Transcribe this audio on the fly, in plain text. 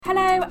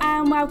Hello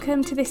and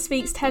welcome to this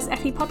week's TES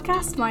FE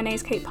podcast. My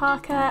name's Kate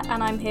Parker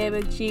and I'm here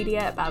with Julia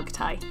at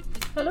Belgutay.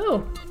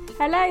 Hello.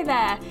 Hello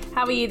there.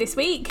 How are you this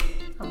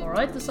week? I'm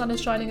alright, the sun is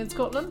shining in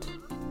Scotland.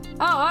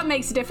 Oh, that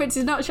makes a difference.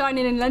 It's not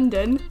shining in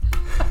London.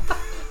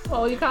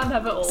 Well, you can't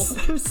have it all.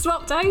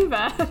 Swapped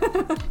over.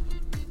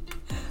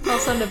 I'll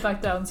send it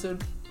back down soon.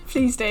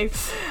 Please do.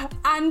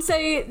 And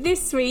so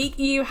this week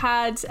you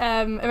had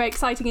a very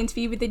exciting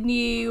interview with the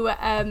new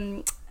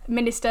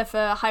Minister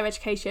for Higher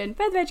Education,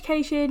 Further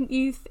Education,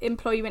 Youth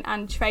Employment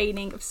and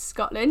Training of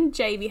Scotland,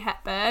 Jamie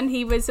Hepburn.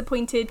 He was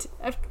appointed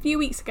a few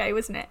weeks ago,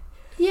 wasn't it?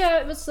 Yeah,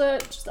 it was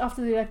just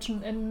after the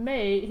election in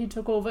May he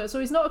took over. So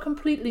he's not a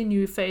completely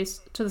new face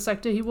to the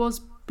sector. He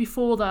was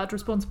before that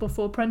responsible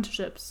for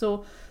apprenticeships.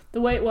 So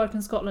the way it worked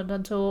in Scotland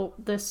until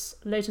this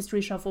latest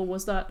reshuffle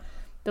was that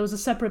there was a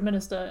separate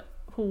minister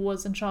who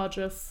was in charge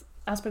of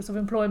aspects of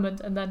employment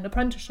and then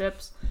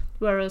apprenticeships,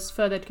 whereas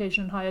further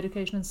education and higher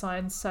education and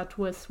science sat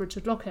with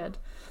Richard Lockhead.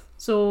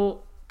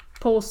 So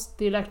post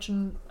the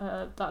election,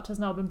 that has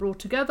now been brought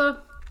together,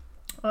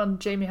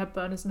 and Jamie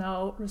Hepburn is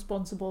now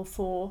responsible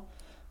for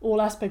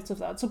all aspects of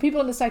that. So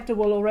people in the sector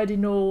will already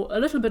know a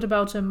little bit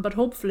about him, but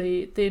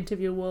hopefully the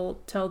interview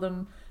will tell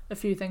them a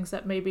few things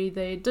that maybe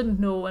they didn't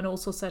know, and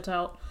also set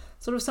out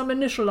sort of some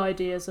initial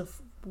ideas of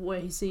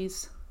where he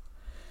sees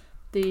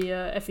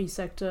the FE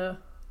sector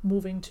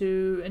moving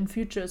to in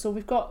future. So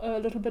we've got a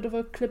little bit of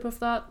a clip of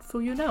that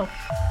for you now.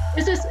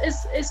 Is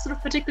sort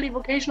of particularly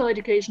vocational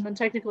education and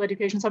technical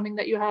education something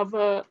that you have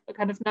a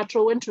kind of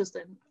natural interest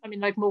in? I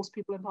mean, like most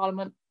people in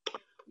Parliament,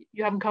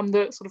 you haven't come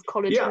the sort of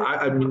college. Yeah,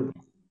 I mean,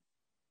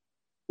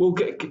 well,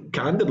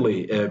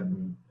 candidly,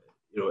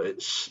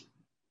 it's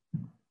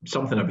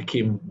something I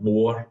became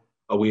more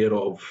aware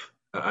of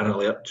and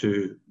alert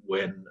to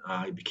when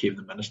I became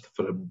the Minister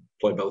for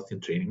Employability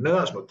and Training. Now,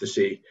 that's not to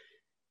say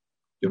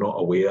you're not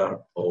aware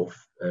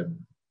of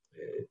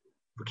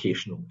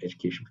vocational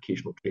education,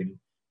 vocational training,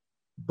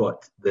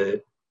 but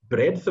the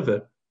breadth of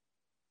it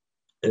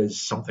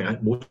is something I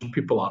think most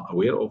people aren't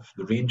aware of.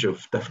 The range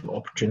of different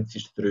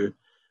opportunities through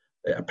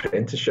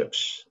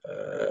apprenticeships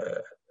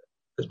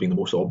has been the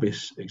most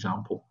obvious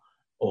example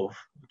of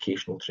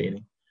vocational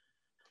training.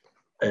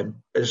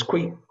 Is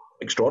quite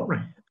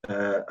extraordinary,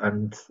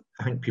 and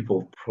I think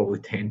people probably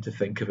tend to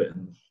think of it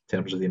in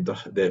terms of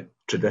the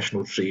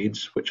traditional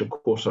trades, which of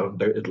course are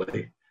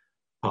undoubtedly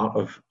part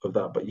of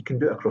that, but you can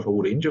do it across a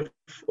whole range of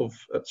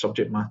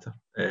subject matter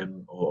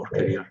or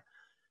career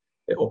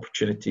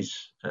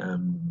opportunities.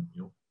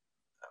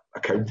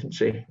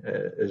 Accountancy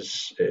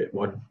is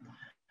one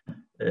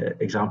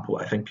example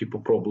I think people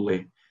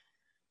probably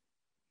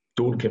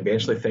don't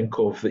conventionally think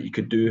of that you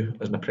could do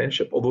as an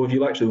apprenticeship, although if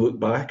you actually look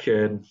back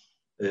in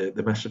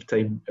the mists of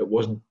time, it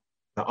wasn't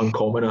that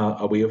uncommon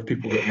a way of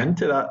people getting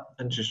into that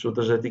industry. So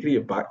there's a degree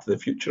of back to the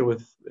future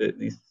with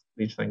these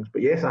things.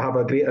 But yes, I have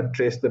a great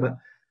interest in it.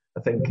 I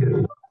think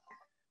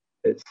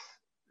it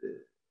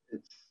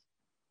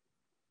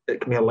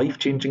can be a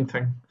life-changing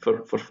thing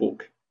for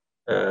folk.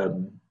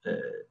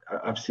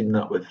 I've seen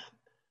that with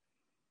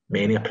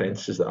many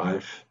apprentices that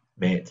I've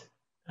met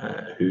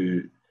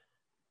who,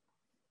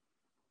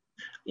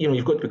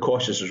 you've got to be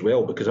cautious as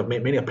well, because I've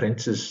met many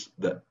apprentices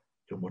that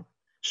were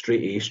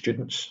straight A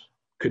students,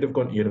 could have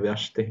gone to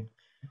university,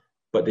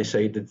 but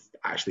decided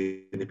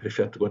actually they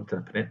prefer to go into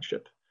an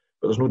apprenticeship.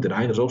 But there's no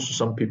denying there's also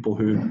some people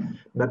who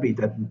maybe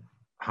didn't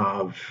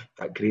have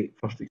that great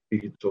first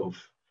experience of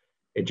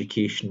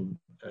education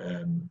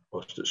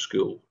whilst at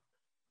school,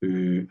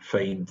 who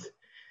find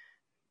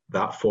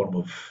that form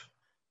of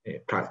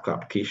practical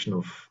application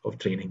of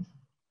training,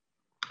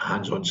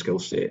 hands-on skill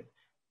set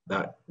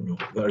that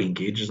that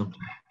engages them,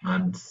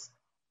 and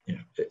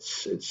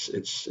it's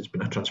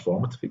been a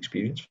transformative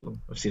experience for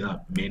them. I've seen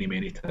that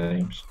many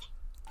times.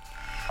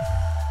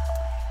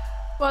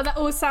 Well, that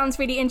all sounds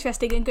really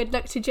interesting, and good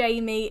luck to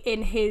Jamie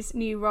in his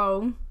new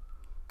role.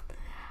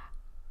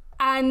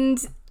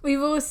 And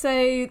we've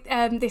also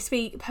this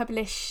week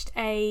published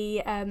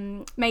a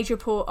major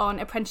report on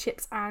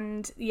apprenticeships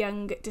and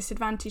young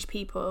disadvantaged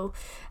people.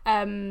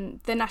 The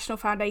National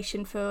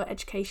Foundation for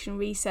Education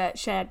Research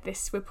shared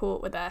this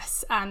report with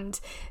us, and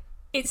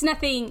it's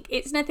nothing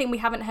we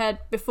haven't heard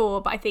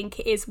before, but I think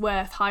it is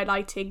worth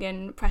highlighting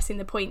and pressing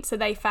the point. So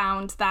they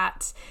found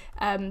that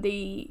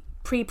the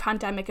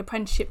pre-pandemic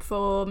apprenticeship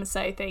forms,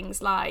 so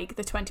things like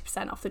the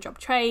 20% off the job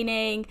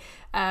training,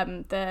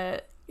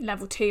 the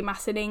level 2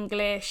 maths and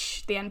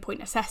English, the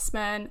endpoint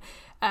assessment,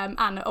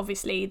 and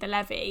obviously the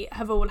levy,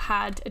 have all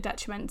had a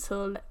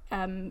detrimental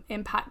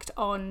impact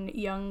on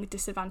young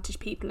disadvantaged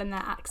people and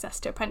their access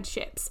to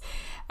apprenticeships.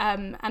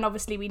 And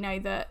obviously we know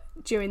that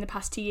during the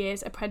past 2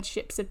 years,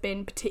 apprenticeships have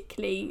been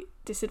particularly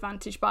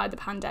disadvantaged by the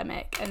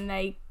pandemic, and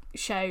they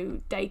show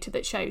data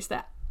that shows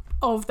that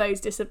of those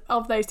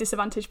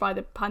disadvantaged by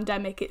the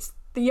pandemic, it's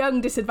the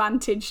young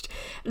disadvantaged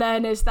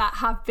learners that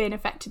have been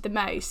affected the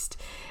most.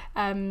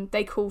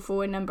 They call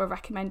for a number of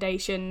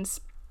recommendations,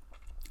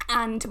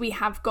 And we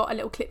have got a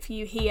little clip for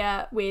you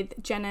here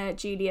with Jenna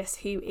Julius,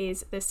 who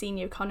is the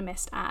senior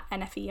economist at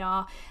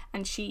NFER,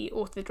 and she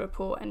authored a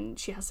report and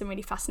she has some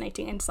really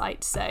fascinating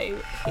insights. So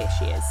here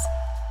she is.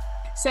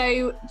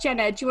 So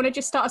Jenna, do you want to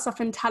just start us off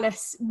and tell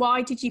us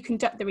why did you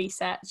conduct the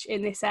research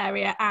in this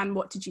area and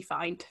what did you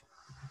find?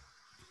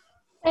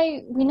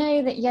 So we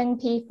know that young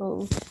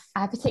people,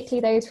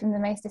 particularly those from the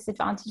most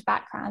disadvantaged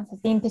backgrounds,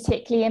 have been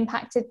particularly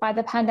impacted by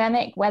the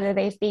pandemic, whether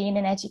they've been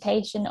in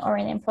education or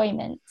in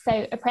employment.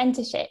 So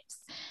apprenticeships,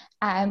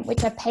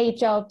 which are paid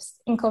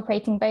jobs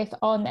incorporating both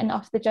on and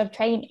off the job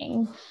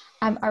training,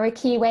 are a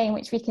key way in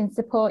which we can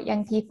support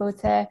young people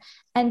to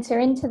enter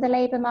into the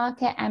labour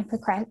market and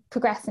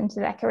progress into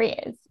their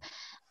careers.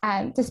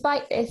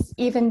 Despite this,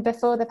 even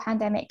before the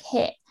pandemic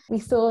hit, we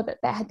saw that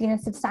there had been a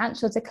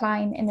substantial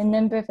decline in the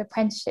number of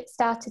apprenticeships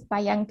started by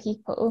young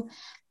people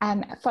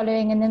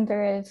following a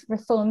number of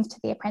reforms to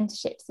the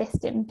apprenticeship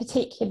system,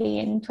 particularly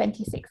in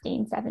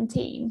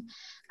 2016-17.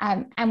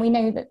 And we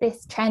know that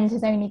this trend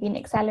has only been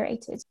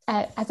accelerated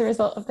as a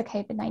result of the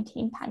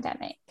COVID-19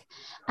 pandemic.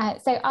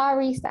 So our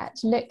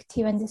research looked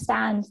to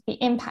understand the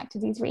impact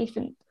of these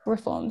recent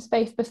reforms,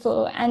 both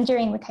before and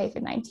during the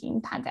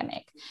COVID-19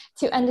 pandemic,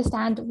 to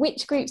understand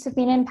which groups have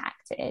been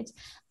impacted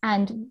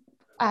and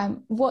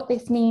what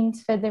this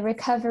means for the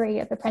recovery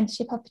of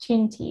apprenticeship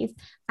opportunities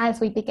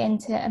as we begin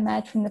to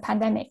emerge from the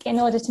pandemic, in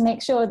order to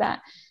make sure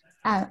that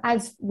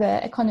as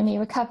the economy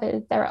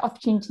recovers, there are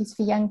opportunities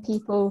for young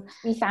people.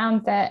 We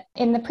found that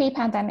in the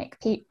pre-pandemic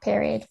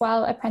period,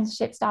 while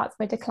apprenticeship starts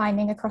were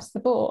declining across the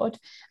board,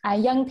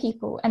 young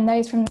people and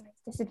those from the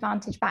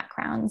disadvantaged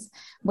backgrounds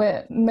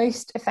were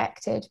most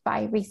affected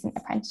by recent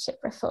apprenticeship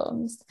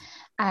reforms.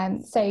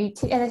 So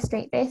to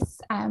illustrate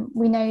this,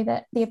 we know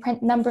that the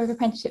number of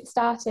apprenticeships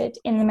started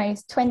in the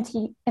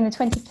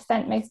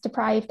 20% most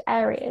deprived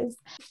areas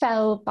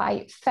fell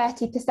by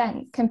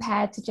 30%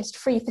 compared to just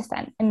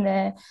 3% in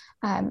the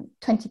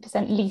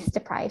 20% least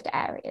deprived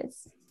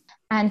areas.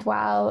 And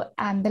while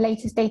the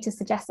latest data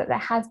suggests that there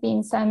has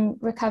been some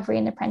recovery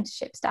in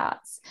apprenticeship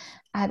starts,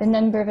 the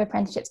number of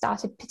apprenticeships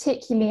started,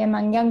 particularly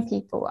among young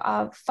people,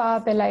 are far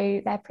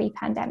below their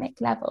pre-pandemic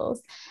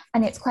levels.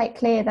 And it's quite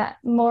clear that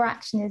more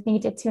action is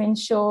needed to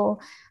ensure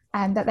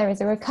that there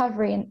is a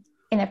recovery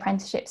in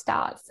apprenticeship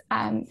starts,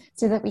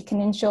 so that we can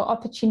ensure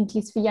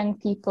opportunities for young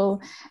people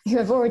who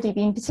have already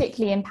been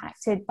particularly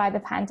impacted by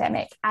the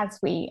pandemic as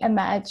we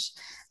emerge,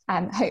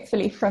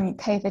 hopefully, from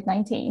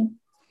COVID-19.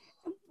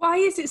 Why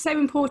is it so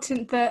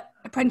important that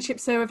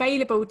apprenticeships are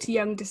available to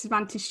young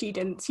disadvantaged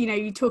students? You know,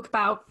 you talk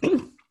about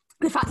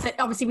the fact that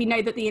obviously we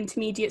know that the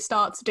intermediate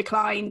starts have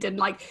declined and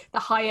like the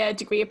higher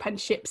degree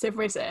apprenticeships have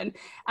risen,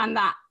 and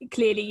that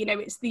clearly, you know,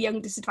 it's the young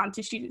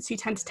disadvantaged students who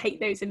tend to take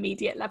those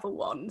immediate level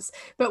ones.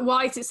 But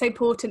why is it so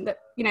important that,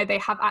 you know, they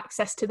have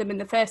access to them in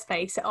the first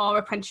place? Are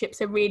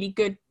apprenticeships a really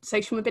good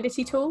social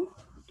mobility tool?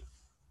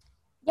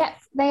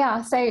 Yes, they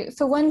are. So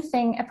for one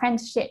thing,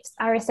 apprenticeships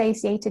are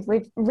associated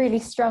with really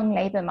strong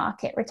labour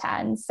market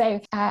returns.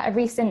 So a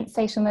recent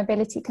Social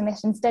Mobility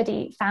Commission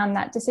study found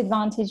that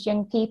disadvantaged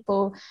young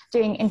people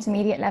doing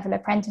intermediate level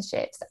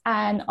apprenticeships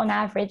earn on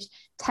average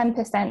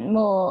 10%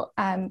 more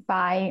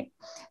by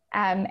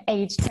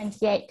age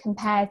 28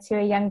 compared to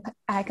a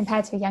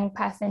young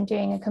person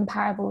doing a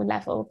comparable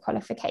level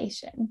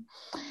qualification.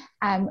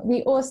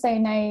 We also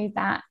know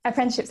that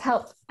apprenticeships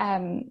help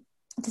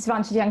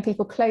disadvantaged young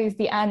people close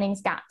the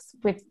earnings gaps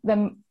with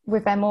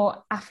their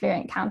more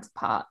affluent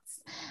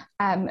counterparts.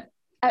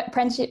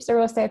 Apprenticeships are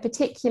also a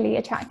particularly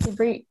attractive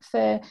route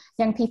for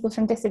young people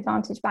from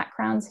disadvantaged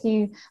backgrounds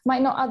who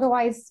might not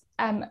otherwise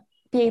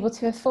be able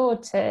to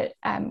afford to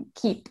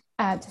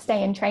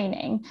stay in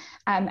training.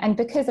 And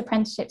because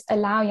apprenticeships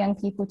allow young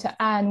people to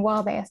earn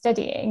while they are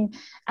studying,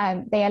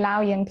 they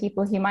allow young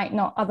people who might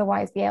not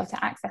otherwise be able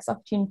to access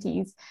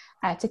opportunities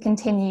to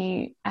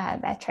continue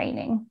their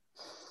training.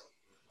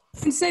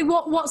 And so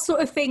what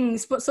sort of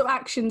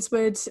actions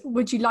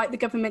would you like the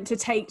government to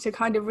take to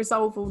kind of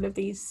resolve all of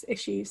these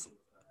issues?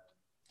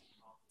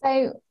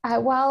 So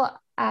while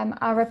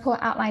our report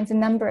outlines a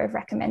number of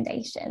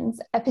recommendations,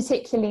 a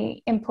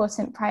particularly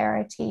important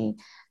priority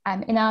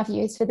in our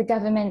view is for the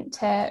government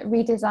to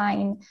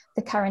redesign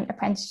the current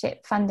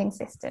apprenticeship funding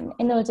system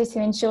in order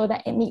to ensure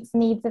that it meets the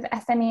needs of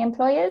SME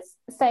employers.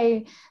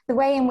 So the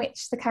way in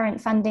which the current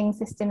funding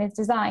system is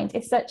designed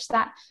is such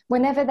that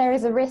whenever there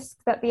is a risk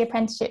that the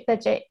apprenticeship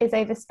budget is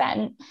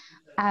overspent,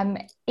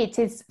 it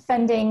is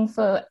funding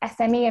for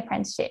SME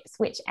apprenticeships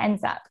which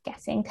ends up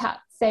getting cut.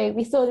 So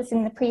we saw this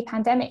in the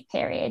pre-pandemic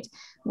period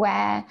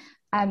where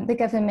the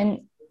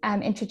government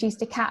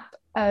introduced a cap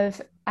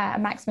of a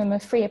maximum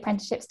of 3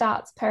 apprenticeship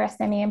starts per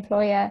SME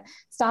employer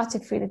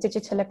started through the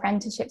digital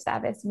apprenticeship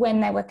service when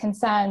there were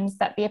concerns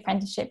that the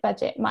apprenticeship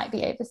budget might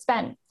be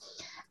overspent.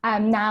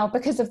 Now,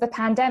 because of the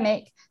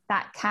pandemic,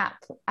 that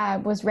cap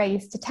was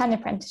raised to 10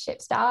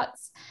 apprenticeship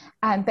starts,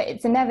 but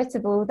it's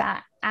inevitable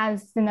that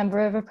as the number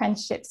of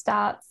apprenticeship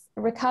starts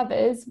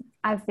recovers,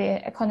 as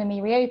the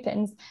economy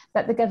reopens,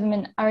 that the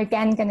government are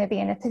again going to be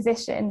in a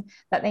position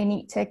that they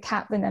need to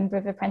cap the number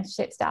of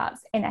apprenticeship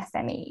starts in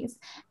SMEs.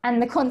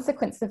 And the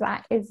consequence of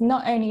that is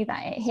not only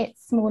that it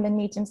hits small and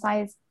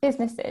medium-sized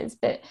businesses,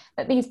 but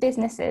that these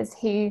businesses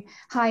who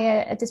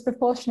hire a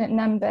disproportionate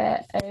number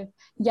of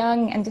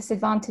young and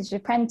disadvantaged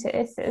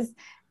apprentices,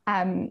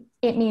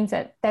 it means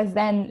that there's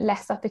then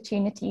less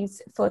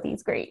opportunities for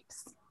these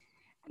groups.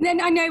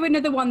 Then I know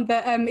another one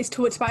that is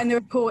talked about in the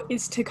report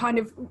is to kind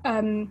of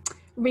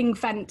ring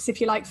fence,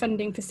 if you like,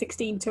 funding for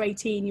 16 to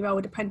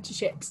 18-year-old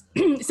apprenticeships.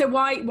 So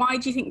why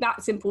do you think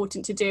that's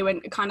important to do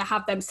and kind of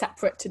have them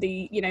separate to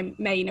the,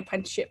 main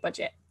apprenticeship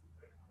budget?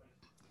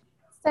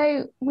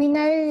 So we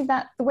know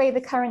that the way the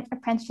current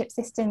apprenticeship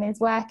system is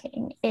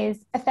working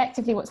is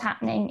effectively what's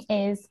happening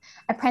is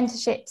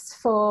apprenticeships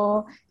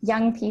for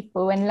young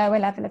people and lower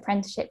level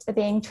apprenticeships are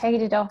being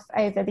traded off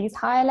over these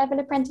higher level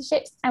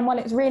apprenticeships. And while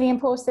it's really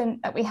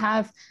important that we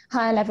have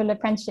higher level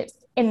apprenticeships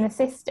in the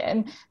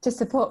system to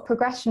support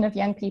progression of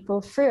young people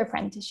through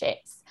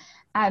apprenticeships,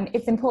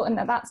 it's important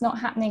that that's not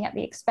happening at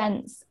the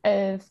expense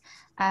of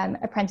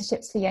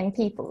apprenticeships for young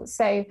people.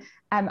 So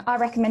our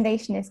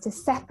recommendation is to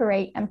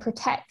separate and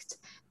protect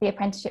the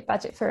apprenticeship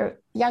budget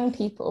for young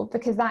people,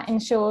 because that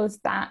ensures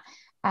that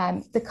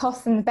the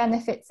costs and the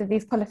benefits of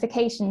these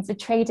qualifications are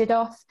traded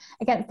off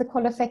against the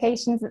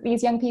qualifications that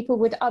these young people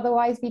would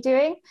otherwise be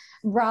doing,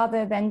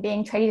 rather than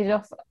being traded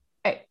off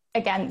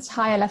against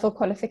higher level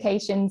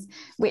qualifications,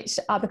 which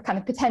are the kind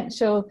of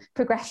potential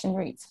progression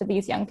routes for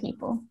these young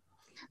people.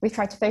 We've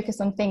tried to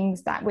focus on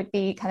things that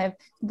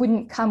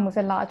wouldn't come with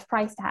a large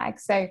price tag.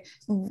 So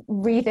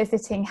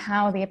revisiting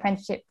how the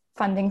apprenticeship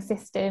funding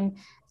system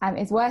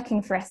is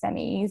working for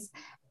SMEs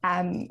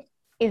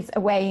is a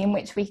way in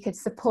which we could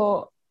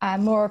support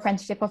more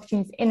apprenticeship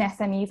opportunities in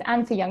SMEs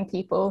and for young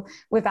people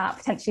without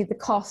potentially the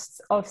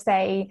costs of,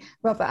 say,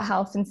 Robert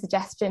Halfon's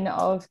suggestion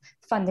of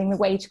funding the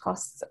wage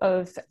costs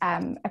of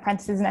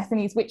apprentices and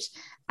SMEs, which,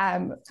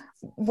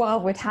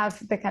 while would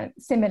have the kind of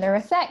similar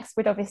effects,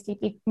 would obviously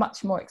be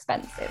much more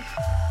expensive.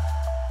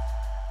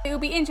 It will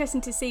be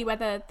interesting to see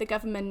whether the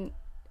government,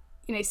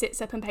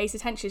 sits up and pays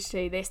attention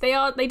to this.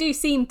 They do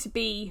seem to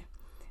be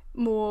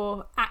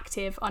more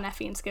active on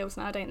FE and skills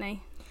now, don't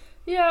they?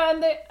 Yeah,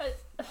 and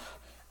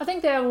I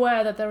think they're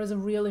aware that there is a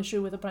real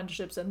issue with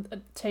apprenticeships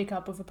and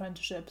take-up of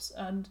apprenticeships,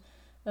 and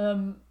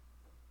how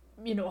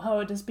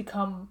it has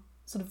become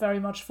sort of very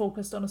much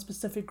focused on a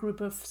specific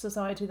group of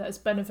society that is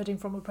benefiting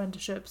from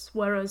apprenticeships,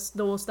 whereas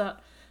those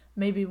that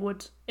maybe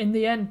would in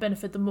the end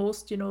benefit the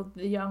most, the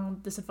young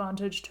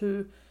disadvantaged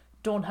who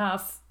don't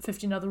have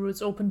 15 other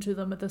routes open to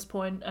them at this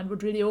point and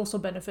would really also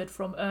benefit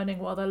from earning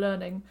while they're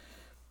learning,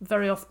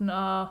 very often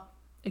are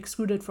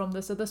excluded from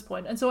this at this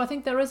point. And so I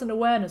think there is an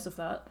awareness of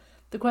that.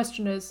 The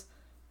question is,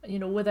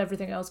 with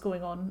everything else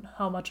going on,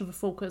 how much of a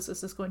focus is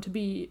this going to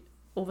be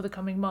over the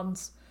coming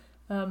months?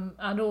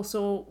 And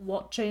also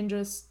what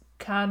changes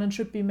can and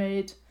should be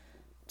made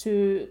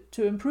to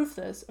improve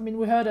this. I mean,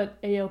 we heard at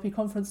ALP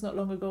conference not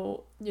long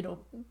ago,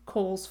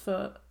 calls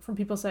from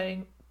people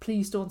saying,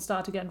 please don't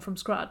start again from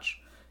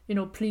scratch.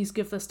 Please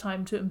give this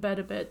time to embed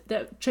a bit.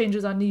 That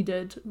changes are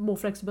needed, more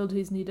flexibility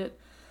is needed.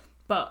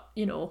 But,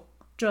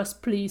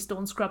 just please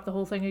don't scrap the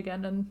whole thing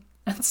again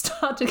and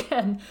start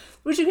again,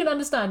 which you can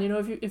understand,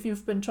 if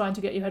you've been trying to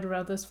get your head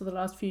around this for the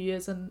last few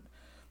years and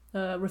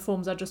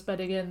reforms are just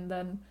bedding in,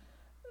 then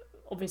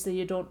obviously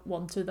you don't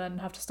want to then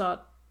have to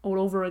start all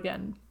over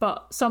again.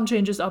 But some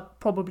changes are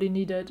probably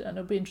needed, and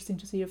it'll be interesting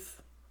to see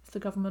if the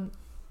government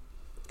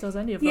does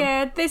any of them.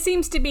 Yeah, there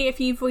seems to be a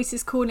few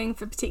voices calling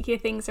for particular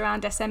things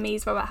around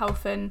SMEs. Robert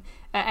Halfon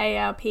at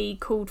AARP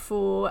called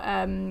for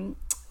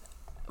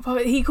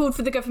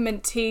the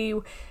government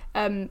to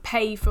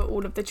pay for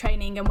all of the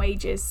training and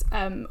wages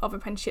of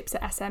apprenticeships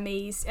at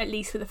SMEs, at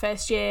least for the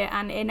first year.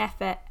 And in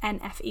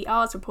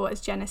NFER's report,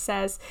 as Jenna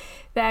says,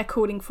 they're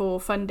calling for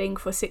funding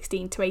for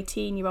 16 to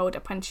 18-year-old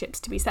apprenticeships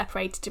to be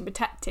separated and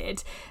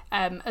protected,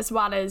 as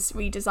well as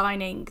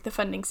redesigning the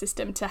funding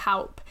system to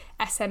help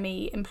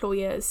SME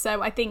employers.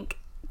 So I think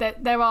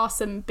that there are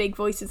some big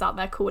voices out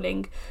there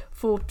calling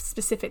for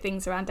specific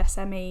things around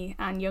SME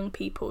and young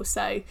people.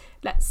 So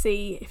let's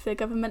see if the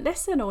government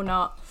listen or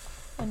not.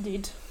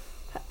 Indeed.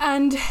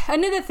 And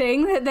another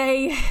thing that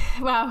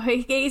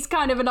it's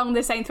kind of along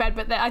the same thread,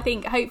 but that I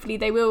think hopefully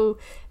they will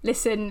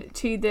listen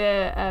to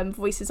the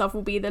voices of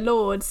will be the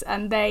Lords,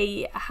 and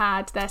they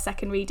had their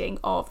second reading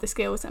of the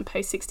Skills and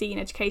Post-16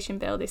 Education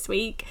Bill this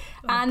week,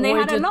 and they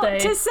had a lot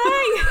to say.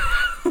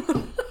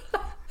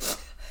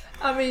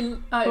 I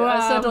mean,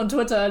 I said on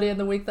Twitter earlier in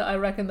the week that I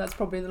reckon that's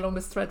probably the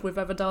longest thread we've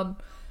ever done.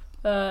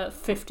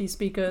 50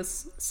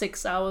 speakers,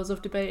 6 hours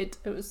of debate.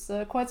 It was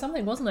quite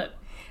something, wasn't it?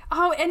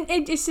 Oh, and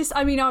it's just,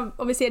 I mean, I've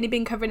obviously only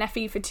been covering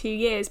FE for 2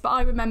 years, but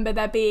I remember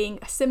there being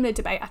a similar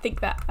debate, I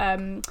think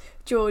that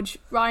George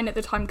Ryan at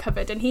the time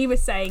covered, and he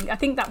was saying, I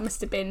think that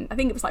must have been, I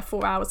think it was like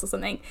 4 hours or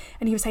something,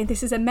 and he was saying,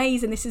 this is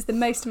amazing, this is the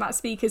most amount of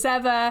speakers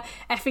ever,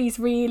 FE's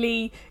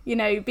really,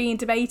 being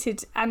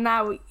debated, and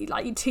now,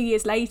 like 2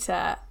 years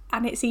later,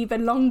 and it's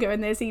even longer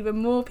and there's even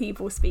more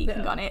people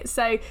speaking on it.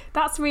 So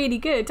that's really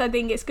good. I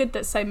think it's good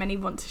that so many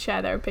want to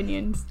share their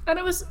opinions. And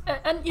it was,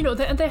 and you know,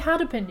 they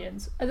had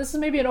opinions. And this is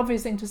maybe an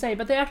obvious thing to say,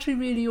 but they actually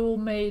really all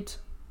made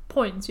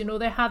points. You know,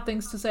 they had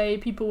things to say.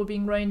 People were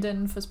being reined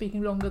in for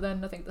speaking longer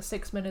than I think the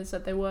 6 minutes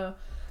that they were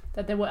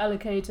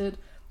allocated.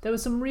 There were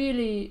some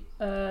really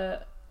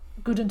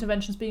good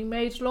interventions being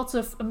made. Lots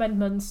of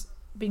amendments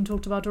being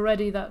talked about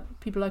already that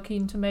people are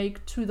keen to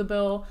make to the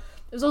bill.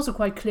 It was also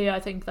quite clear, I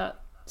think, that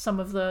some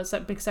of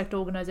the big sector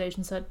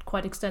organisations had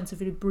quite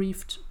extensively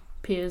briefed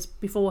peers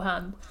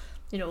beforehand.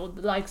 You know,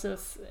 the likes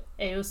of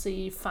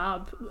AOC,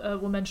 FAB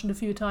were mentioned a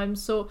few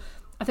times. So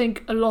I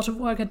think a lot of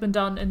work had been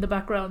done in the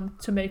background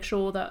to make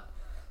sure that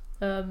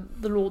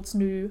the Lords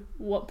knew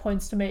what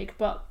points to make,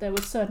 but there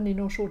was certainly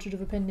no shortage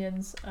of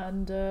opinions,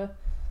 and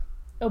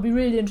it'll be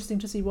really interesting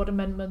to see what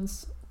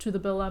amendments to the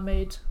bill are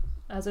made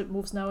as it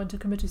moves now into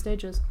committee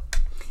stages.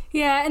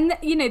 Yeah, and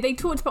you know, they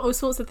talked about all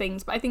sorts of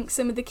things, but I think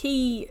some of the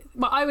key,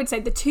 well, I would say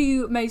the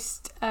two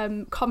most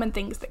common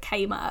things that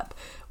came up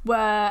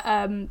were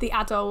the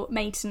adult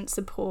maintenance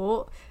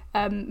support,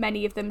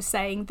 many of them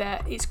saying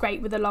that it's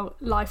great with a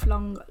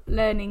lifelong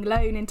learning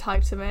loan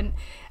entitlement,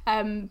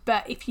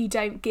 but if you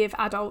don't give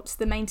adults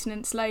the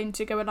maintenance loan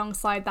to go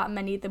alongside that,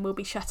 many of them will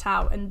be shut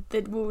out, and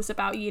the rules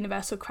about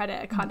universal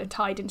credit are kind of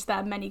tied into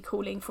there, many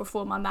calling for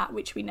reform on that,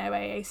 which we know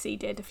AOC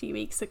did a few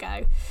weeks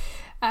ago.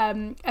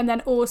 And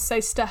then also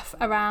stuff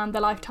around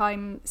the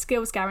lifetime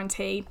skills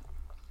guarantee,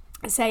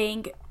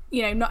 saying,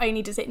 you know, not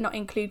only does it not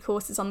include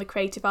courses on the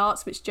creative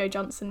arts, which Jo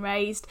Johnson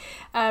raised,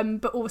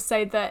 but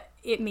also that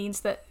it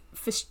means that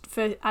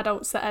for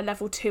adults that are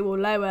level 2 or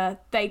lower,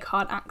 they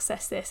can't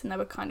access this. And they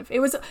were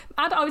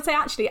I would say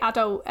actually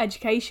adult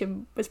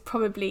education was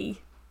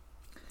probably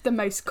the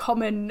most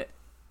common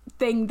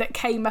thing that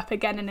came up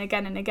again and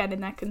again and again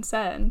in their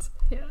concerns.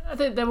 Yeah, I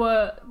think there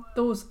were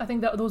those. I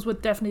think that those were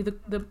definitely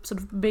the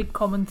sort of big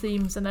common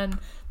themes, and then,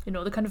 you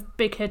know, the kind of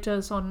big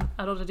hitters on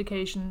adult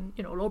education.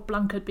 You know, Lord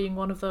Blunkett being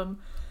one of them.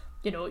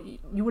 You know,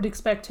 you would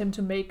expect him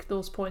to make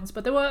those points,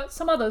 but there were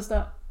some others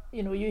that,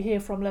 you know, you hear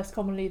from less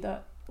commonly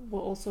that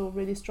were also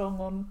really strong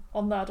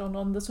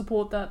on the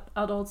support that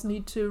adults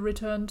need to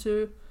return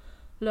to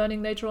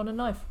learning later on in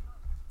life.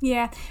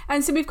 Yeah,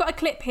 and so we've got a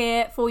clip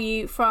here for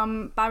you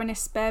from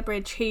Baroness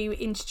Burbridge, who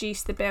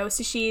introduced the bill.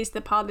 So she is the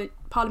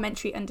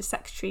Parliamentary Under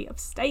Secretary of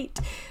State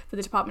for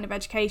the Department of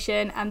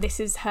Education, and this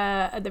is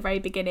her at the very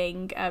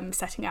beginning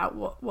setting out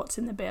what's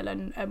in the bill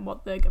and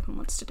what the government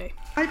wants to do.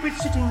 Hybrid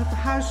sitting of the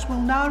House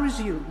will now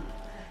resume.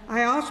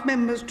 I ask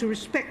members to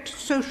respect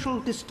social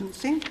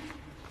distancing.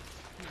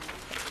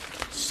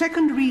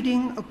 Second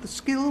reading of the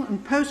Skill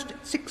and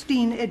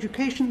Post-16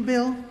 Education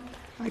Bill.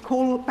 I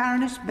call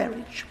Baroness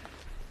Burbridge.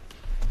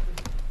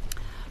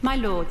 My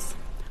Lords,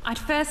 I'd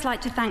first like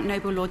to thank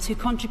noble lords who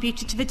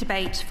contributed to the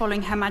debate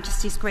following Her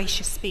Majesty's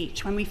gracious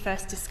speech when we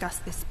first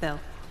discussed this bill.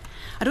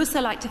 I'd also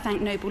like to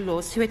thank noble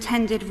lords who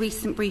attended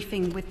recent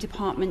briefing with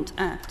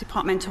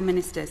departmental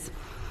ministers.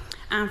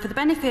 And for the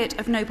benefit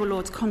of noble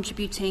lords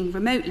contributing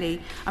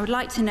remotely, I would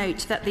like to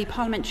note that the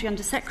Parliamentary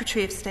Under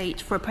Secretary of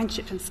State for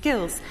Apprenticeships and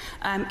Skills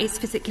is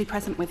physically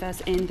present with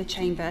us in the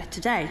chamber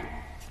today.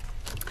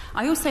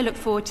 I also look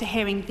forward to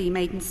hearing the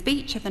maiden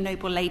speech of the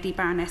noble Lady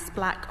Baroness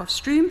Black of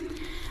Stroom,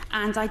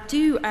 and I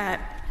do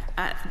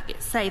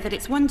say that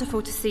it's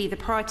wonderful to see the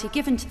priority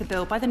given to the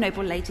bill by the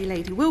noble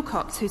Lady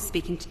Wilcox, who's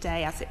speaking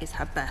today as it is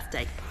her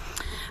birthday.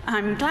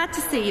 I'm glad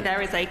to see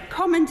there is a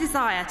common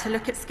desire to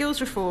look at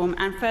skills reform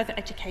and further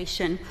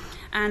education,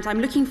 and I'm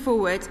looking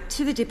forward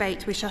to the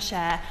debate we shall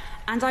share,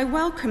 and I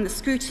welcome the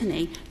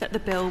scrutiny that the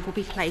bill will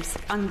be placed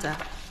under.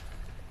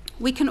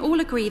 We can all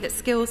agree that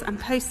skills and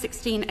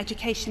post-16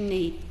 education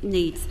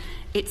needs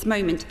its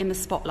moment in the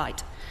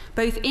spotlight,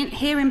 both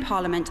here in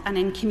Parliament and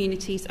in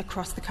communities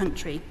across the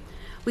country.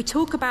 We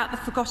talk about the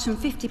forgotten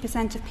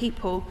 50% of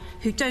people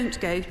who don't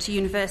go to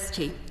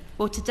university.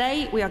 Well,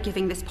 today we are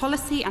giving this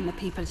policy and the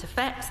people it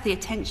affects the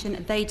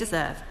attention they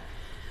deserve.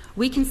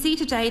 We can see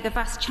today the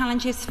vast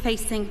challenges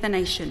facing the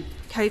nation.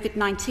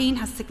 COVID-19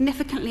 has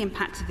significantly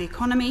impacted the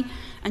economy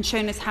and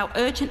shown us how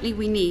urgently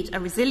we need a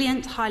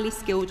resilient, highly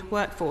skilled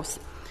workforce.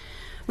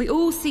 We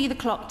all see the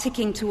clock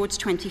ticking towards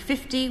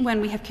 2050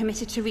 when we have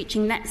committed to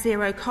reaching net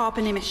zero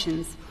carbon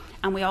emissions,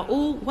 and we are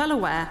all well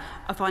aware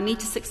of our need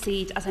to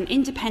succeed as an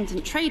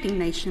independent trading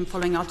nation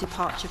following our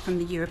departure from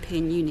the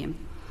European Union.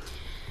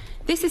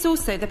 This is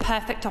also the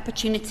perfect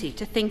opportunity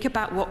to think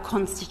about what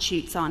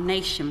constitutes our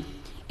nation.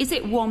 Is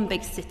it one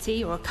big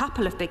city or a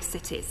couple of big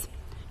cities?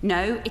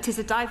 No, it is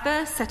a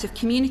diverse set of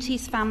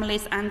communities,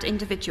 families and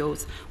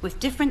individuals with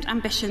different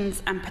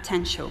ambitions and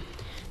potential.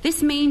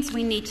 This means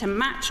we need to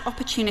match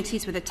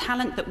opportunities with the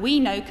talent that we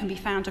know can be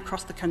found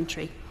across the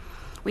country.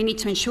 We need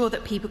to ensure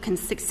that people can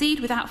succeed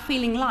without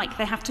feeling like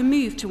they have to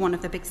move to one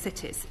of the big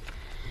cities.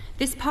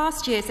 This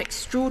past year's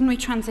extraordinary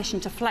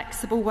transition to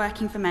flexible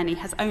working for many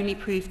has only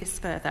proved this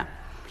further.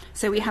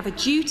 So we have a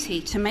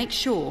duty to make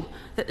sure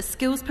that the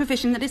skills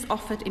provision that is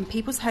offered in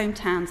people's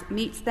hometowns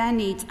meets their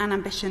needs and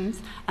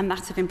ambitions and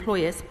that of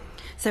employers.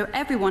 so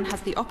everyone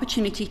has the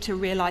opportunity to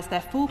realise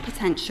their full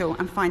potential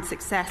and find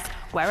success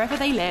wherever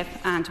they live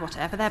and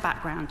whatever their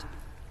background.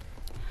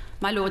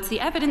 My Lords,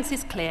 the evidence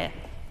is clear.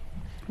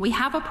 We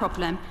have a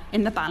problem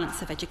in the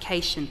balance of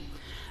education.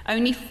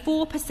 Only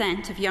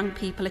 4% of young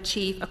people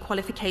achieve a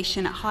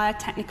qualification at higher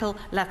technical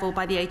level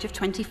by the age of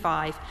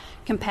 25,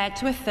 compared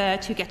to a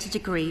third who get a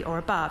degree or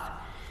above.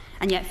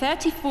 And yet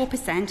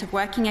 34% of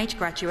working-age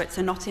graduates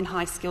are not in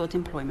high-skilled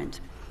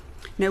employment.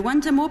 No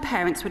wonder more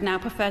parents would now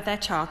prefer their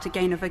child to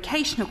gain a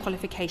vocational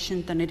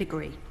qualification than a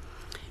degree.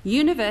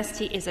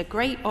 University is a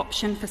great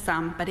option for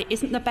some, but it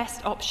isn't the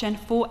best option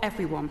for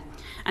everyone,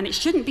 and it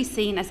shouldn't be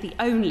seen as the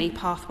only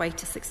pathway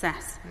to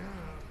success.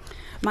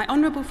 My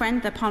honourable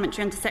friend, the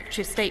Parliamentary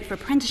Under-Secretary of State for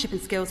Apprenticeship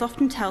and Skills,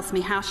 often tells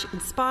me how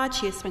inspired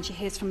she is when she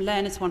hears from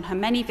learners on her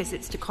many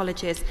visits to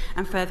colleges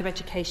and further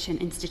education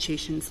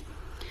institutions.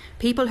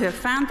 People who have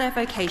found their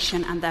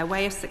vocation and their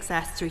way of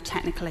success through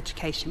technical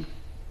education.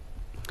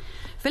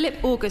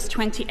 Philip August's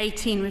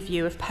 2018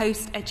 review of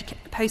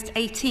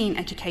post-18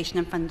 education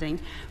and funding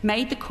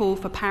made the call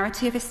for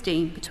parity of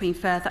esteem between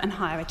further and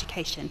higher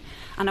education.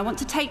 And I want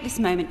to take this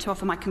moment to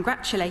offer my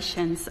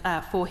congratulations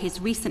for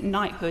his recent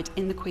knighthood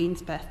in the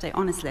Queen's Birthday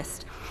Honours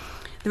List.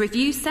 The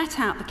review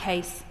set out the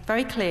case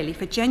very clearly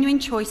for genuine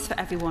choice for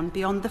everyone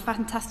beyond the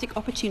fantastic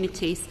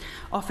opportunities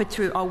offered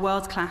through our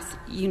world-class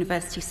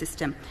university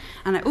system.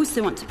 And I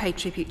also want to pay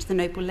tribute to the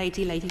noble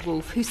Lady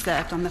Wolfe, who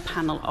served on the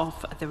panel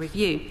of the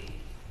review.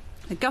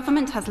 The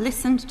government has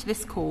listened to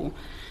this call.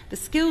 The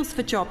Skills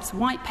for Jobs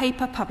white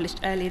paper, published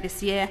earlier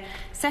this year,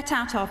 set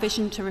out our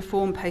vision to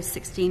reform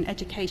post-16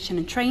 education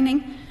and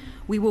training.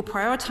 We will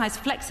prioritise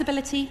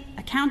flexibility,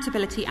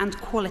 accountability and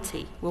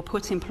quality. We'll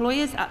put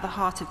employers at the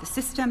heart of the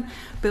system,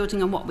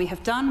 building on what we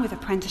have done with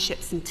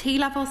apprenticeships and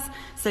T-levels,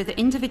 so that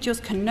individuals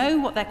can know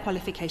what their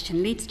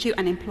qualification leads to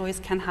and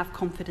employers can have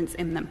confidence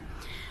in them.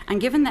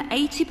 And given that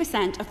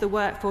 80% of the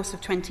workforce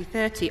of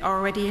 2030 are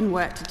already in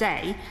work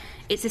today,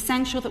 it's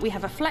essential that we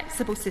have a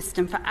flexible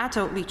system for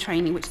adult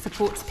retraining which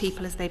supports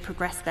people as they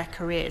progress their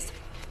careers.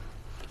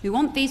 We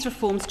want these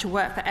reforms to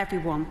work for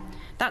everyone.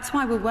 That's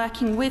why we're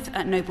working with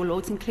Noble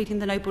Lords, including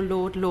the Noble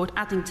Lord, Lord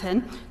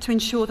Addington, to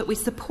ensure that we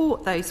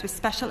support those with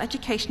special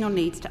educational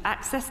needs to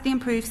access the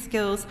improved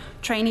skills,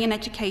 training and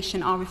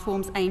education our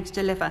reforms aim to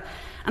deliver.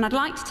 And I'd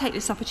like to take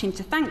this opportunity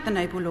to thank the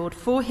Noble Lord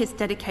for his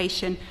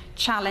dedication,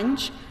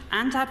 challenge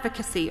and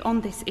advocacy on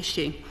this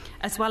issue,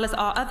 as well as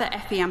our other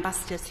FE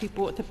ambassadors who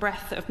brought the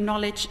breadth of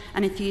knowledge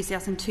and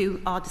enthusiasm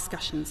to our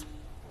discussions.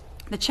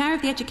 The Chair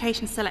of the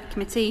Education Select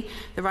Committee,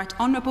 the Right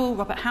Honourable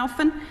Robert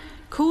Halfon,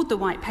 called the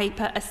White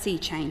Paper a sea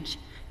change.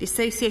 The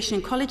Association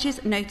of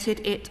Colleges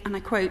noted it, and I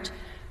quote,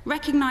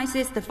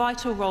 recognises the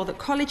vital role that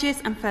colleges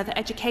and further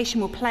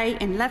education will play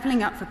in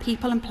levelling up for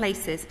people and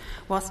places,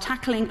 whilst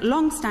tackling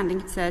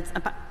long-standing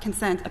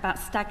concerns about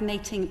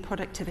stagnating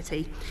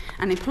productivity.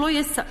 And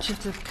employers such as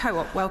the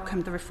Co-op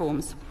welcomed the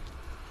reforms.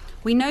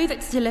 We know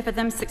that to deliver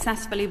them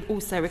successfully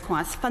also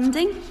requires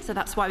funding, so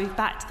that's why we've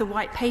backed the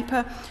White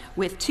Paper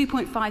with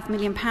 £2.5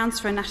 million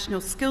for a National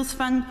Skills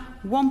Fund,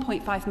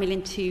 £1.5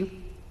 million to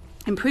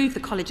improve the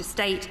college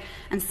estate,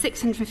 and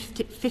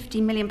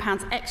 £650 million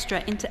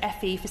extra into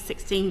FE for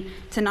 16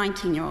 to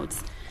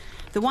 19-year-olds.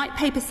 The White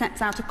Paper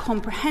sets out a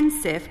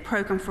comprehensive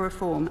programme for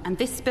reform, and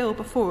this bill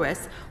before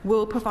us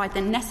will provide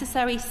the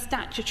necessary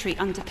statutory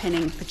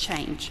underpinning for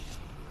change.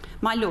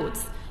 My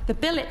Lords, the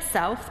bill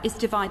itself is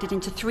divided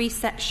into 3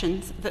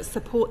 sections that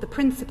support the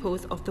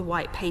principles of the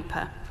White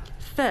Paper.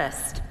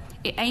 First,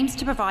 it aims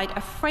to provide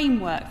a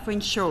framework for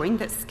ensuring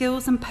that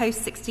skills and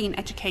post-16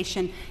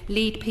 education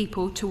lead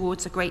people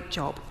towards a great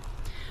job.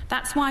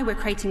 That's why we're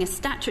creating a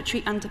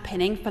statutory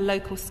underpinning for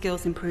local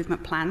skills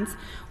improvement plans,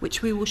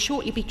 which we will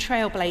shortly be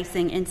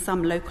trailblazing in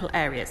some local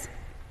areas.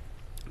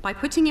 By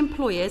putting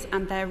employers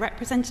and their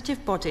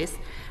representative bodies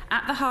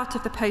at the heart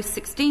of the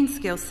post-16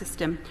 skills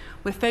system,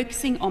 we're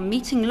focusing on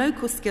meeting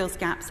local skills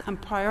gaps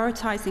and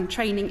prioritising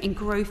training in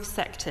growth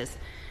sectors.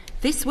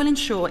 This will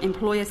ensure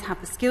employers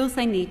have the skills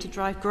they need to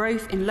drive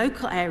growth in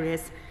local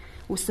areas,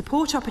 will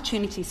support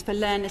opportunities for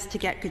learners to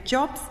get good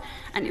jobs,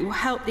 and it will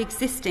help the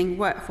existing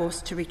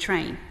workforce to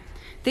retrain.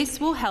 This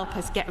will help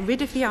us get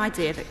rid of the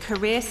idea that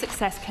career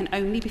success can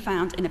only be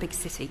found in a big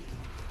city.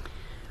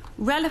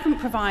 Relevant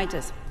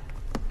providers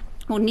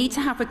will need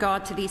to have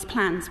regard to these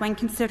plans when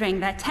considering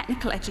their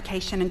technical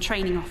education and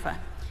training offer.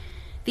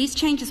 These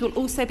changes will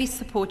also be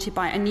supported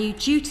by a new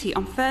duty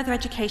on further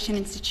education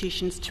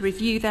institutions to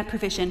review their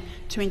provision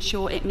to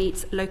ensure it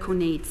meets local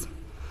needs.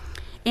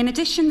 In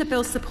addition, the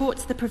bill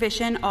supports the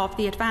provision of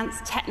the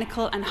advanced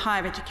technical and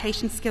higher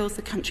education skills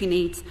the country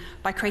needs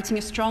by creating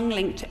a strong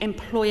link to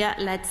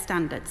employer-led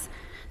standards.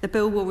 The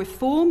bill will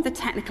reform the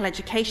technical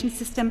education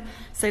system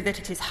so that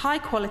it is high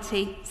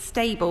quality,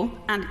 stable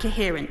and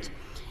coherent.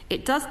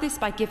 It does this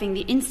by giving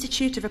the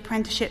Institute of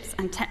Apprenticeships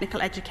and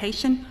Technical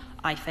Education,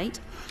 IFATE,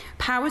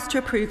 powers to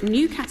approve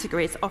new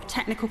categories of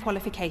technical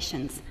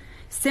qualifications,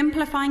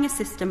 simplifying a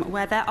system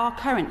where there are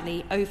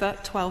currently over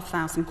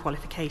 12,000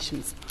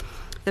 qualifications.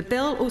 The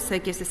bill also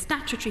gives a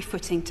statutory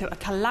footing to a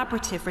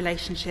collaborative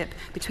relationship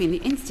between the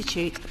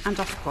Institute and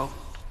Ofqual.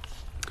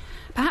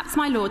 Perhaps,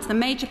 my lords, the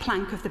major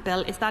plank of the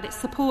bill is that it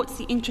supports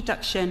the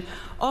introduction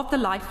of the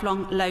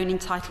lifelong loan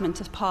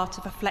entitlement as part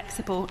of a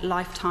flexible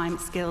lifetime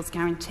skills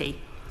guarantee.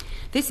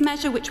 This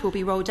measure, which will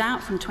be rolled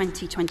out from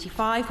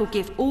 2025, will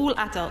give all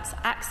adults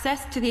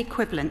access to the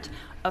equivalent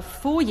of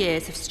 4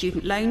 years of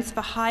student loans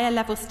for higher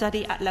level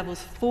study at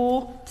levels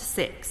 4 to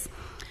 6.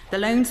 The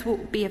loans will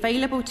be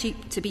available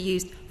to be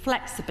used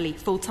flexibly,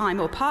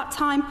 full-time or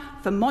part-time,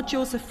 for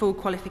modules of full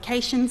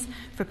qualifications,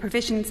 for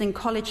provisions in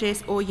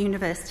colleges or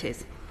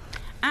universities.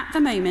 At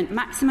the moment,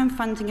 maximum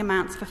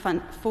amounts for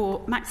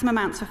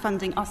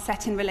funding are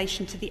set in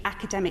relation to the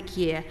academic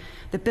year.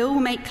 The bill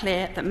will make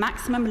clear that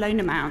maximum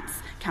loan amounts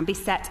can be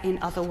set in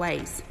other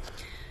ways.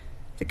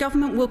 The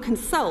government will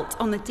consult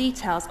on the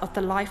details of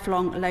the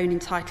lifelong loan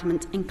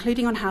entitlement,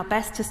 including on how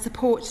best to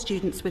support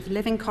students with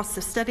living costs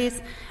of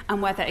studies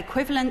and whether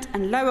equivalent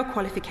and lower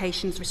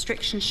qualifications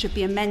restrictions should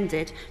be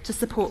amended to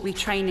support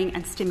retraining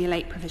and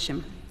stimulate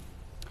provision.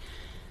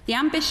 The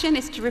ambition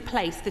is to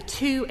replace the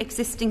 2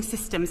 existing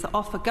systems that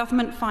offer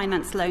government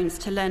finance loans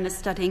to learners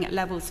studying at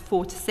levels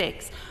 4 to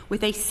 6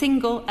 with a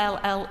single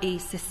LLE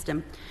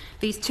system.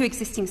 These 2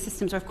 existing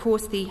systems are, of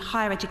course, the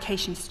Higher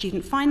Education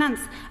Student Finance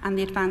and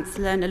the Advanced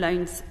Learner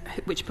Loans,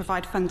 which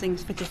provide funding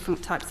for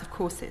different types of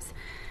courses.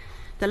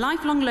 The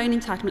lifelong loan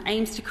entitlement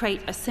aims to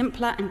create a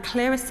simpler and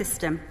clearer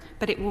system,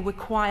 but it will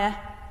require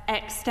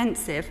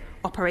extensive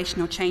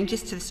operational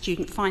changes to the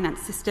student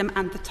finance system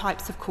and the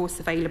types of course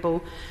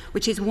available,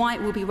 which is why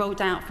it will be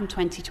rolled out from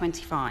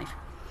 2025.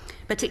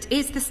 But it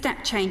is the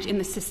step change in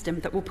the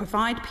system that will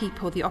provide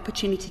people the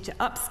opportunity to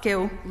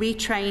upskill,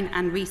 retrain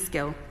and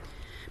reskill,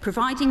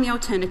 providing the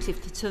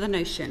alternative to the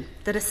notion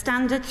that a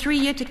standard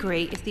 3-year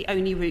degree is the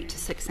only route to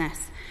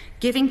success,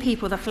 giving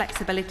people the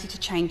flexibility to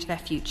change their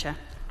future.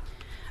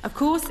 Of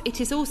course,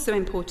 it is also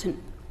important,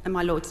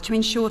 my lords, to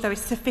ensure there is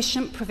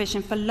sufficient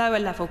provision for lower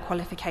level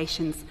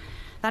qualifications.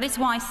 That is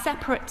why,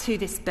 separate to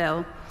this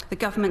bill, the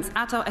government's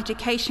adult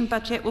education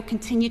budget will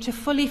continue to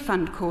fully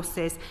fund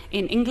courses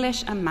in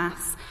English and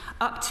maths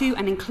up to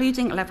and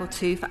including level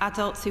 2 for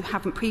adults who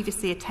haven't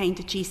previously attained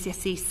a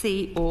GCSE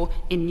C or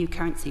in New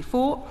Currency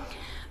 4.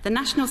 The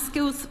National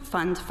Skills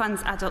Fund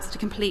funds adults to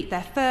complete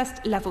their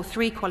first level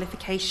 3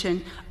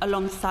 qualification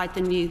alongside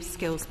the new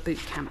skills boot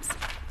camps.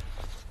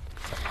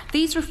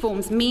 These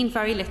reforms mean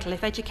very little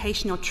if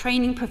education or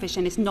training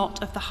provision is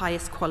not of the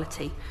highest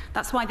quality.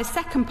 That's why the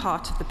second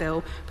part of the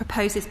bill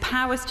proposes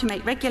powers to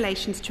make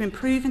regulations to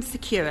improve and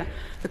secure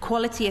the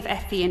quality of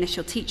FE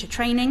initial teacher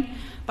training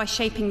by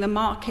shaping the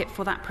market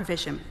for that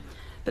provision.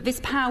 But this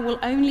power will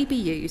only be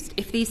used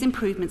if these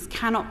improvements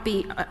cannot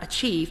be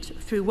achieved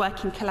through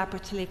working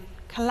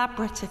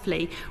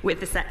collaboratively with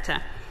the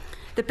sector.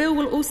 The bill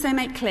will also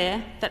make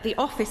clear that the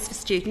Office for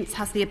Students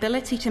has the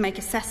ability to make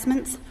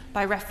assessments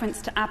by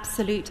reference to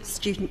absolute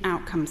student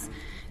outcomes.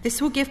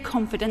 This will give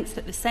confidence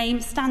that the same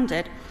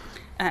standard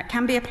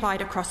can be applied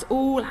across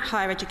all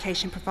higher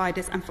education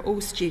providers and for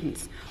all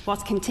students,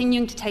 whilst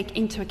continuing to take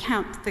into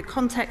account the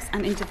context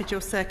and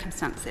individual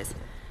circumstances.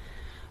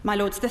 My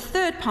lords, the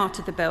third part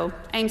of the bill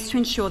aims to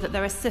ensure that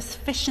there are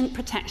sufficient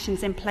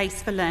protections in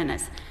place for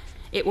learners.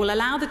 It will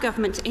allow the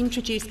government to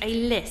introduce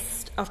a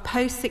list of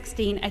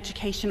post-16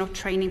 education or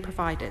training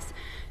providers.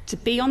 To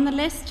be on the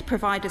list,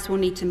 providers will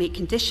need to meet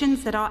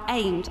conditions that are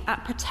aimed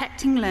at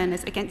protecting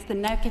learners against the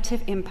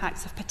negative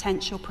impacts of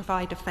potential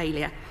provider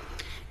failure.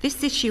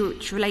 This issue,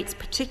 which relates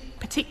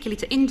particularly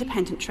to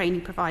independent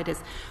training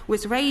providers,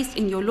 was raised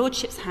in your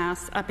Lordship's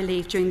House, I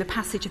believe, during the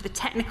passage of the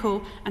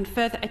Technical and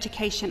Further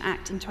Education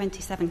Act in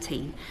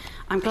 2017.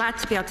 I'm glad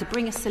to be able to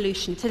bring a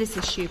solution to this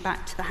issue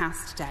back to the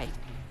House today.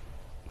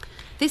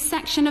 This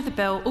section of the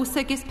bill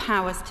also gives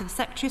powers to the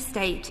Secretary of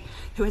State,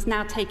 who has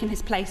now taken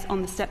his place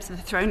on the steps of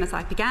the throne as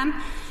I began,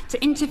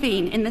 to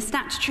intervene in the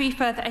statutory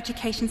further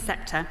education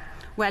sector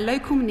where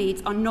local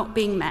needs are not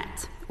being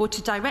met, or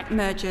to direct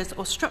mergers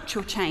or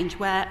structural change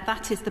where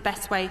that is the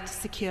best way to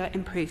secure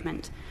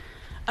improvement.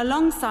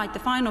 Alongside the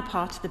final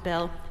part of the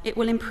bill, it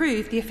will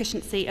improve the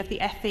efficiency of the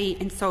FE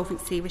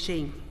insolvency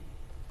regime.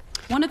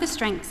 One of the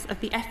strengths of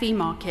the FE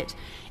market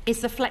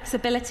is the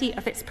flexibility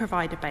of its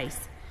provider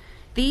base.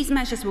 These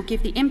measures will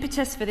give the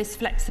impetus for this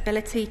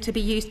flexibility to be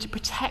used to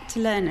protect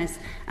learners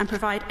and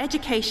provide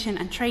education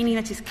and training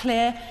that is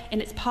clear in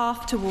its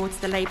path towards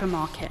the labour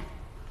market.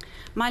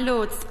 My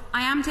Lords,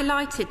 I am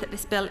delighted that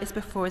this bill is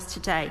before us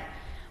today.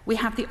 We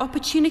have the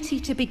opportunity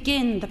to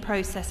begin the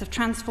process of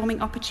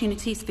transforming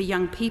opportunities for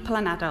young people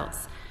and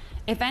adults.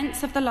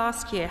 Events of the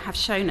last year have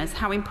shown us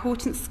how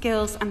important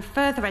skills and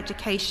further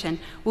education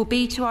will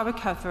be to our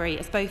recovery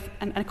as both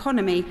an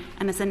economy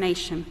and as a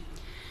nation.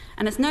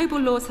 And as noble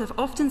lords have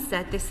often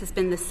said, this has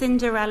been the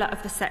Cinderella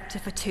of the sector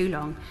for too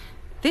long.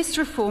 This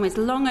reform is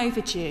long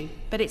overdue,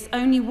 but it's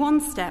only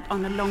one step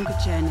on a longer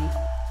journey.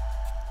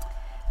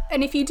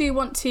 And if you do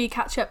want to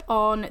catch up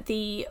on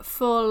the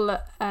full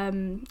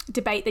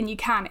debate, then you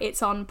can.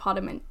 It's on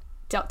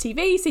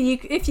parliament.tv. So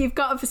if you've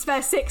got a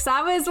spare 6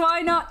 hours,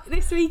 why not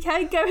this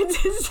weekend go and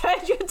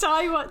spend your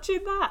time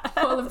watching that?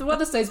 Well, if the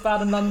weather stays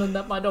bad in London,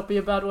 that might not be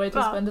a bad way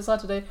to spend a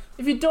Saturday.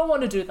 If you don't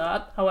want to do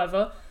that,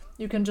 however,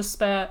 you can just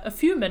spare a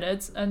few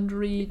minutes and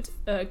read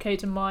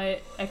Kate and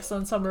my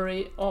excellent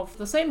summary of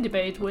the same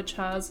debate, which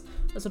has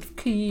a sort of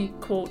key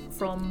quote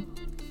from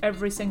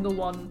every single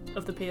one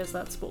of the peers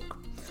that spoke.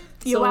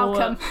 You're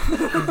welcome.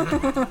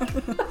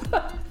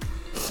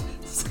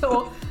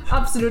 So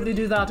absolutely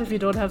do that if you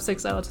don't have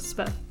 6 hours to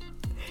spare.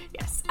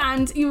 Yes,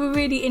 and you were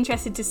really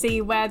interested to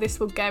see where this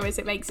will go as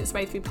it makes its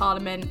way through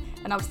Parliament,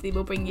 and obviously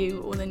we'll bring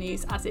you all the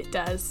news as it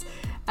does.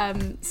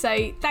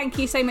 So thank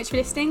you so much for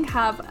listening.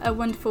 Have a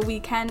wonderful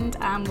weekend,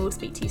 and we'll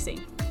speak to you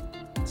soon.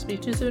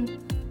 Speak to you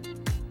soon.